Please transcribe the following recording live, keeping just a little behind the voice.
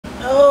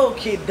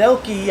Okie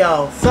dokie,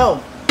 y'all. So,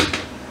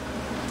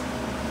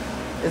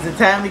 is it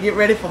time to get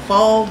ready for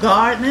fall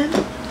gardening?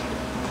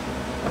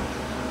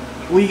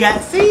 We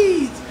got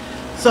seeds.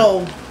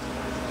 So,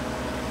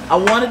 I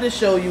wanted to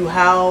show you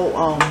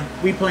how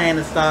we plan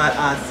to start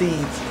our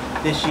seeds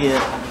this year.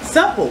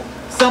 Simple,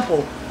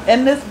 simple.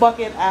 In this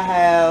bucket, I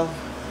have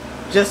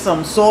just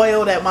some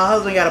soil that my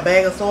husband got a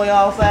bag of soil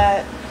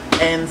outside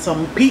and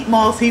some peat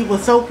moss he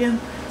was soaking.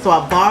 So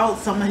I borrowed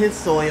some of his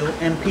soil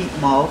and peat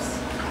moss.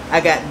 I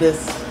got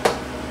this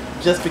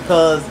just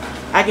because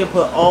I can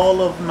put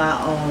all of my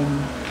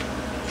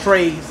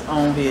trays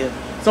on here.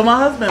 So my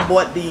husband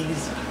bought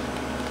these.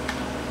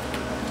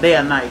 They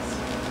are nice.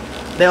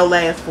 They'll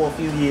last for a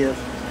few years.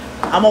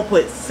 I'm gonna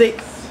put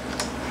 6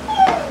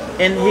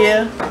 in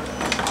here.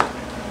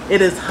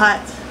 It is hot,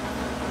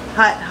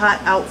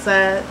 hot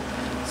outside.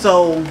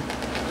 So,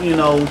 you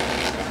know,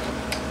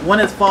 when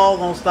is fall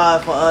gonna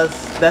start for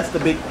us? That's the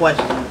big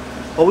question.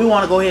 But we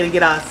want to go ahead and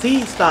get our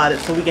seeds started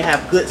so we can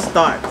have good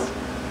starts.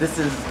 This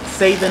is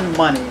saving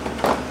money.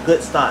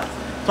 Good starts.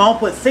 So I'm gonna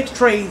put 6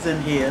 trays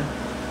in here.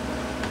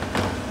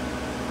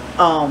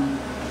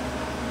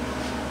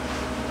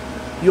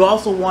 You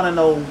also want to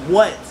know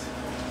what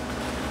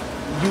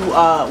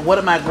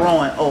am I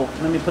growing? Oh,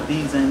 let me put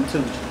these in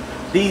too.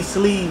 These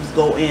sleeves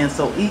go in,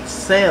 so each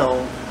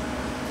cell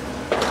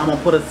I'm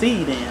gonna put a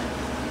seed in.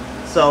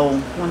 So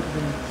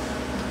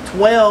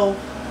 12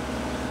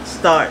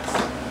 starts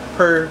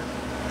per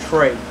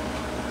tray.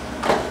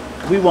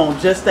 We want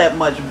just that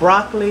much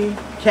broccoli,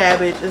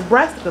 cabbage. It's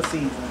brassica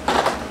season.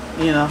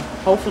 You know,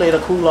 hopefully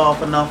it'll cool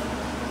off enough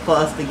for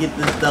us to get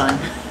this done.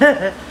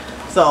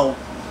 So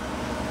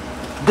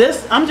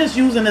this, I'm just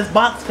using this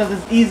box because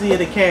it's easier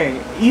to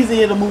carry,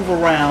 easier to move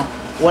around,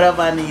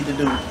 whatever I need to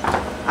do.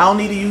 I don't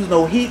need to use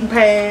no heating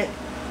pad.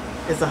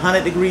 It's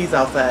 100 degrees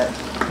outside.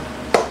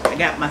 I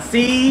got my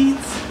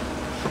seeds.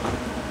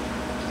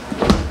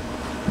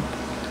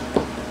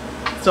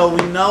 So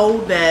we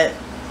know that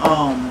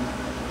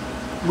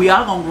we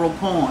are gonna grow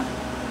corn.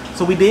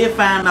 So we did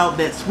find out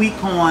that sweet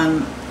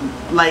corn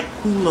like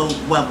cooler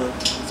weather.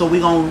 So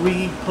we're gonna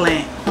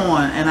replant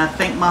corn, and I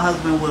think my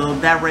husband will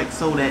direct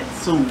sow that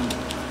soon.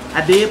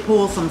 I did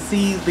pull some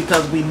seeds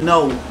because we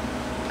know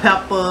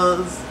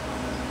peppers,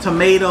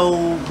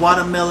 tomatoes,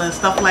 watermelon,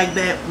 stuff like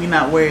that we're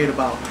not worried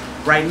about.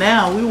 Right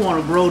now we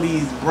want to grow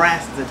these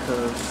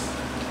brassicas,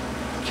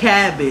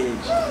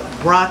 cabbage,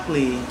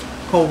 broccoli,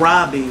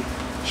 kohlrabi,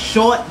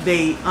 short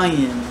day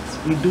onions.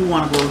 We do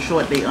want to grow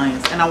short day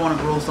onions, and I want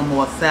to grow some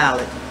more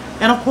salad,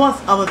 and of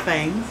course other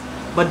things.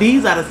 But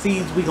these are the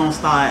seeds we're gonna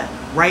start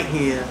right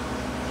here,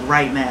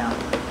 right now,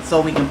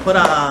 so we can put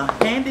our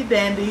handy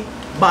dandy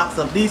box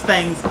up. These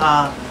things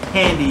are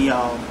handy,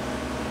 y'all.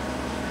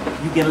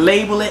 You can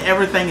label it.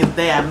 Everything is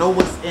there. I know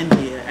what's in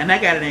here, and I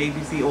got it in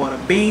ABC order: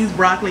 beans,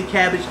 broccoli,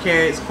 cabbage,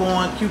 carrots,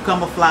 corn,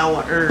 cucumber,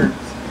 flour, herbs,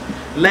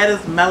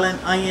 lettuce, melon,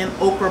 onion,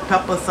 okra,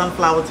 pepper,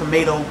 sunflower,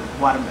 tomato,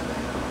 watermelon.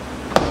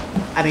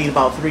 I need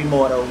about 3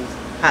 more of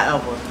those.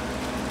 However,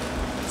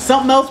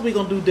 something else we're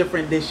gonna do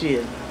different this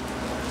year: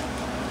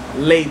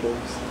 labels.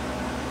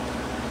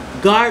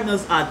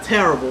 Gardeners are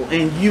terrible,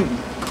 and you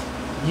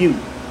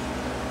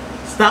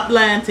stop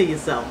lying to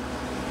yourself,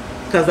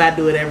 because I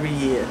do it every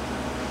year.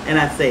 And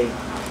I say,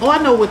 oh, I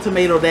know what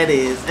tomato that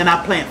is, and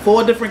I plant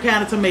 4 different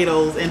kind of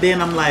tomatoes, and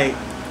then I'm like,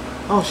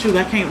 oh shoot,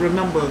 I can't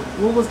remember,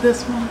 what was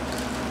this one?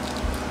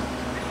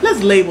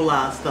 Let's label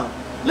our stuff.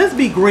 Let's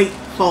be great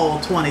fall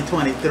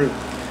 2023.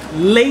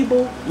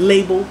 Label,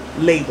 label,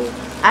 label.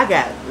 I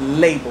got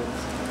labels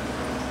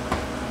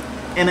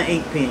and an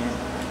ink pen.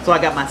 So I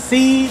got my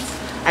seeds,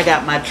 I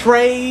got my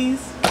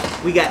trays,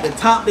 we got the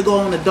top to go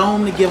on the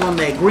dome to give them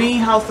that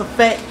greenhouse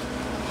effect.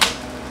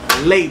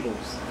 Labels.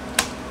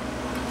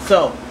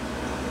 So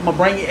I'm gonna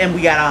bring it, and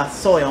we got our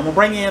soil. I'm gonna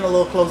bring it in a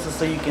little closer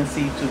so you can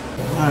see too.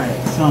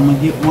 Alright, so I'm gonna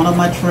get one of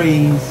my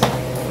trays.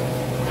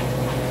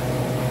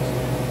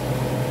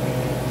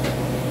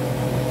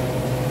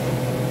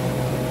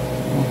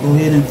 I'll go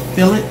ahead and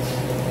fill it.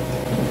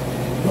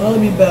 Well,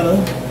 it'll be better.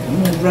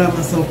 I'm gonna drive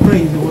myself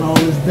crazy with all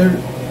this dirt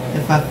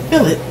if I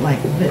fill it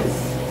like this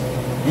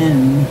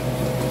in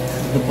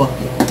the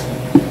bucket.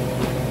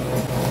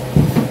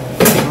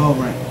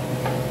 Alright,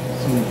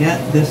 so we got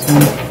this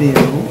one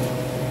filled.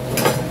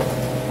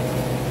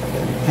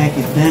 Pack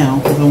it down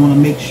because I want to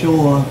make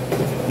sure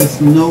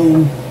there's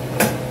no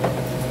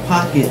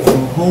pockets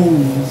or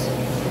holes.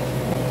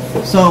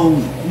 So,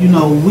 you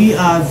know, we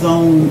are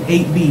zone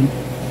 8B,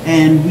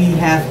 and we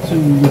have to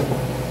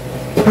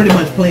pretty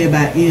much play it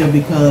by ear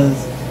because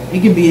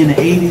it can be in the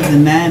 80s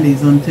and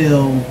 90s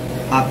until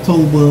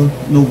October,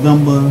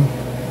 November,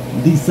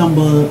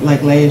 December,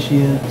 like last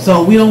year.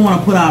 So we don't want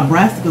to put our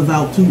brassicas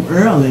out too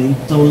early.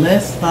 So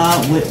let's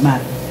start with my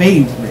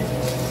favorite,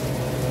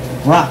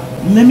 broccoli.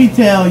 Let me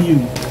tell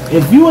you,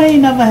 if you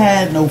ain't never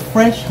had no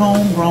fresh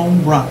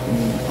homegrown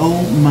broccoli,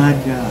 oh my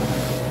God,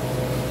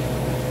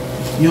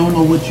 you don't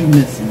know what you're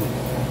missing.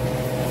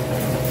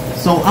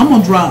 So I'm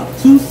gonna drop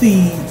 2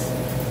 seeds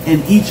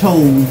in each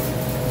hole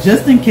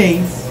just in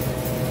case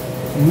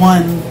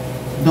one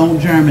don't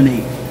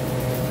germinate.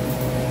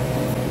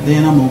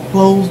 Then I'm gonna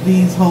close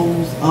these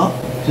holes up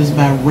just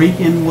by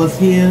raking what's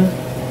here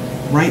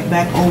right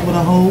back over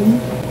the hole.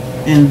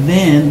 And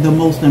then the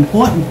most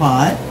important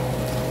part,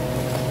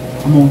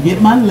 I'm gonna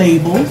get my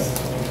labels.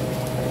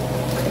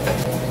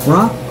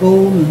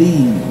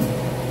 Broccoli.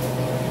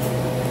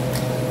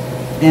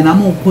 And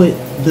I'm gonna put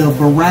the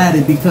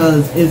variety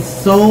because it's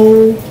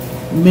so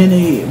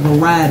many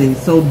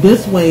varieties. So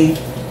this way,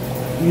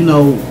 you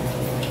know,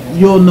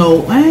 you'll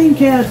know I ain't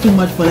care too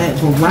much for that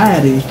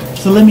variety.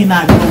 So let me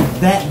not go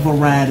that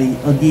variety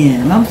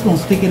again. And I'm just gonna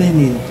stick it in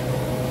here.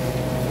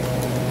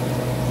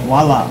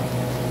 Voila.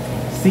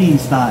 Seed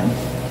starting.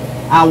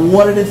 I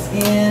water this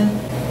in.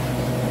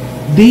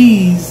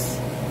 These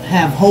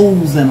have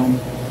holes in them.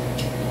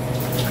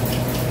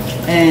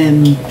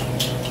 And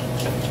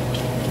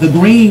the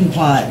green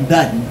part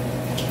doesn't.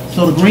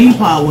 So the green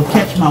part will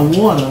catch my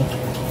water.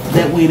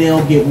 That way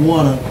they'll get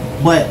water.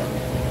 But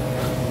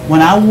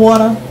when I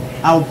water,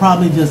 I will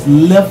probably just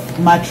lift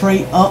my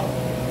tray up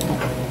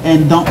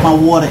and dump my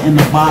water in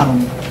the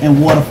bottom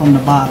and water from the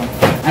bottom.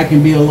 I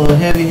can be a little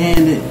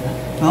heavy-handed.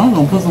 So I'm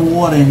going to put some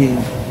water in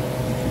here.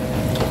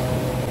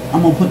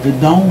 I'm going to put the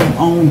dome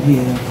on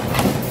here.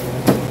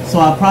 So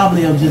I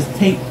probably will just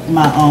take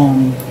my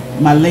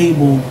my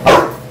label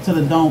to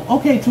the dome.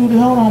 Okay, Trudy,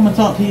 hold on. I'm going to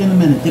talk to you in a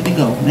minute. There we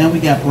go. Now we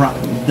got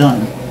broccoli.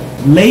 Done.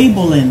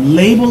 Labeling.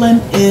 Labeling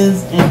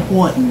is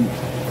important.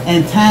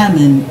 And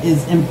timing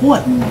is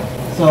important.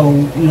 So,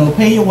 you know,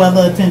 pay your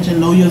weather attention,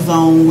 know your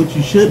zone, what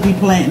you should be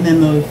planting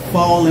in the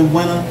fall and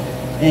winter,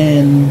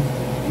 and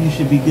you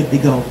should be good to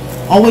go.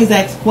 Always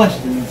ask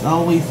questions. I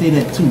always say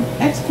that too.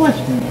 Ask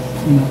questions,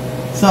 you know.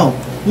 So,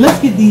 let's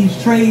get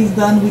these trays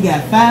done. We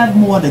got 5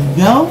 more to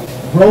go.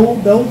 Roll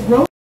those,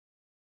 bro.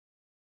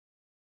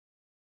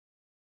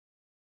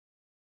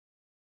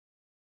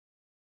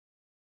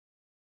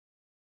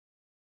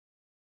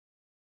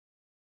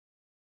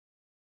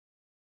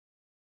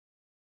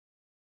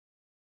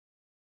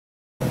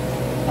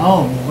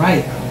 All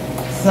right,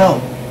 so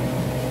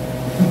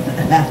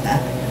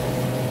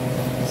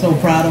so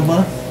proud of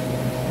us.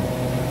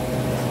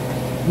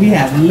 We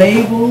have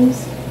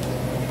labels,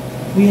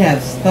 we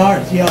have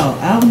starts, y'all.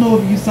 I don't know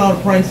if you saw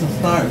the price of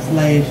starts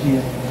last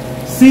year.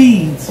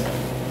 Seeds,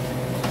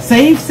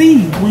 save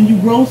seeds. When you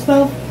grow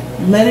stuff,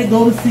 let it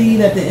go to seed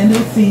at the end of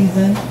the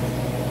season,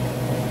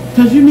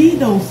 because you need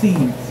those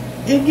seeds.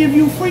 It'll give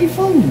you free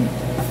food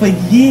for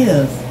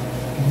years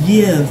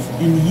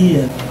and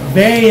years.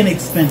 Very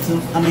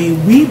inexpensive. I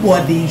mean, we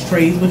bought these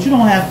trays, but you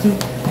don't have to.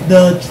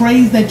 The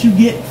trays that you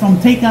get from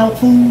takeout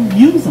food,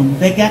 use them.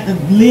 They got the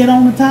lid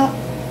on the top.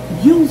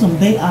 Use them.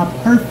 They are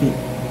perfect.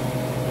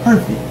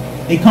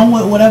 Perfect. They come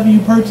with whatever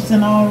you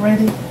purchasing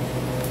already,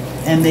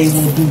 and they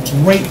will do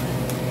great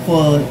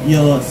for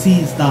your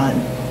seed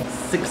starting.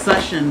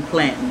 Succession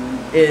planting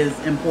is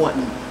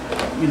important,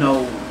 you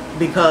know,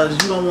 because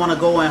you don't want to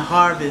go and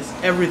harvest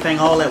everything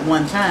all at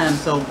one time.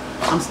 So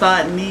I'm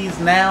starting these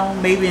now.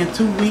 Maybe in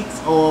 2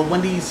 weeks, or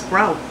when these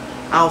sprout,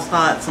 I'll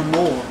start some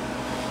more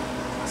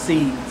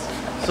seeds.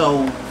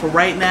 So for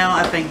right now,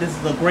 I think this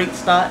is a great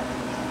start.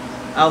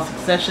 Our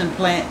succession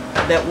plant.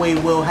 That way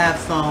we'll have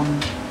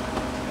some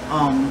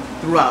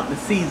throughout the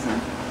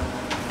season.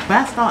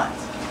 Buy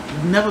starts.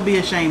 Never be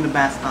ashamed to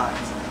buy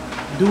starts.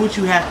 Do what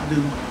you have to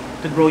do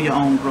to grow your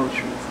own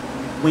groceries.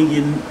 When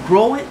you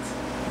grow it,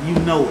 you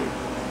know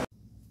it.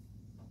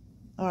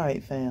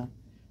 Alright, fam.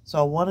 So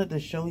I wanted to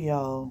show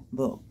y'all,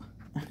 look,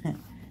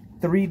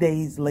 3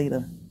 days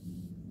later,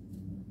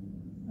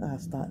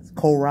 starts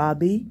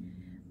kohlrabi,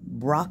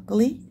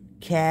 broccoli,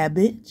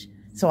 cabbage.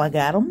 So I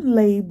got them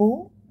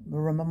labeled.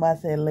 Remember I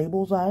said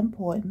labels are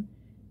important.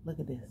 Look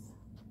at this.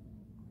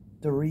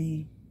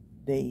 3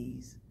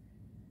 days.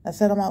 I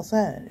set them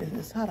outside.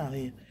 It's hot out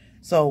here.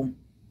 So,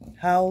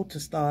 how to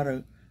start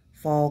a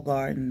fall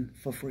garden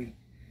for free.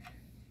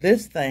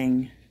 This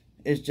thing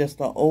is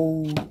just an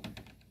old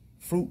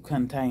fruit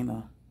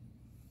container.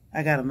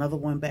 I got another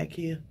one back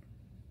here.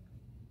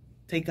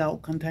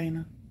 Takeout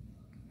container.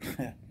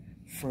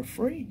 For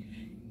free.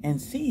 And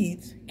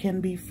seeds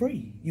can be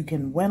free. You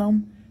can win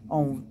them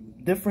on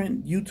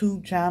different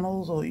YouTube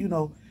channels, or, you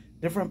know,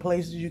 different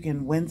places you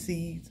can win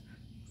seeds.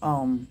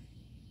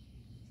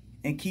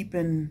 And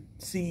keeping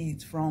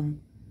seeds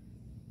from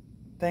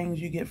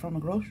things you get from a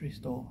grocery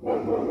store.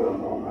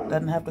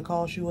 Doesn't have to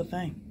cost you a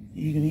thing.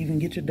 You can even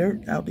get your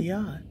dirt out the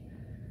yard.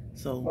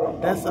 So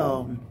that's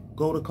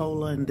Gold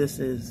Cola, and this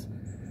is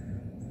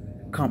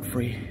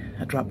comfrey.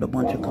 I dropped a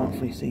bunch of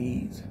comfrey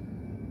seeds.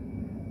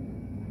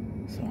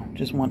 So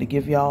just wanted to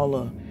give y'all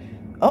a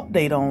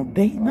update on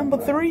day number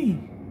 3.